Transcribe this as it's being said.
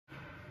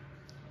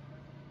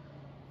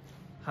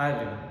Hi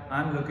everyone,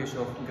 I am Lokesh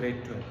of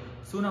grade 12.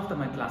 Soon after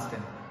my class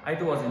 10, I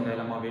too was in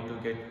dilemma way to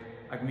get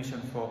admission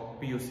for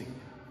PUC.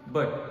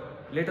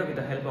 But later with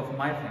the help of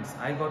my friends,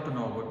 I got to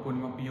know about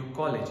Purnima PU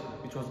College,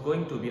 which was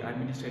going to be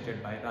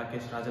administrated by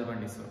Rakesh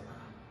Rajalbandi sir.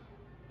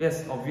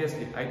 Yes,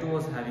 obviously, I too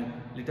was having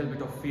little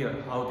bit of fear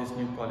how this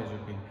new college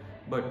would be.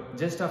 But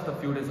just after a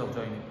few days of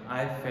joining,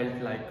 I felt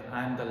like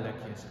I am the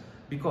luckiest.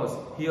 Because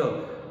here,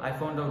 I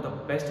found out the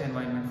best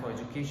environment for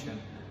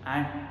education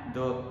and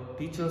the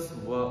teachers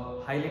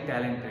were highly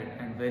talented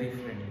and very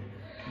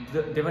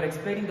friendly. They were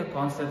explaining the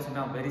concepts in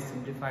a very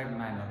simplified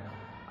manner.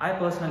 I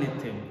personally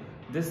think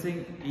this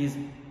thing is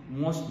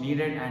most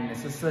needed and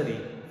necessary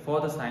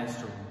for the science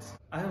students.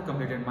 I have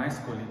completed my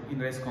schooling in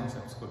Race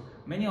Concept School.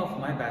 Many of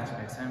my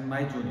batchmates and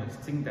my juniors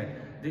think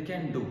that they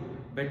can do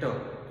better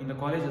in the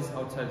colleges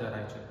outside the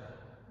Raichur.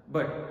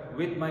 But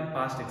with my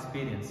past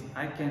experience,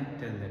 I can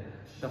tell that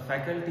the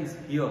faculties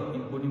here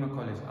in Purnima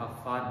College are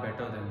far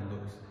better than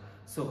those.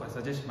 So I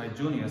suggest my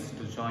juniors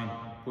to join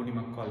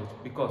Purnima College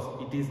because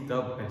it is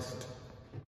the best.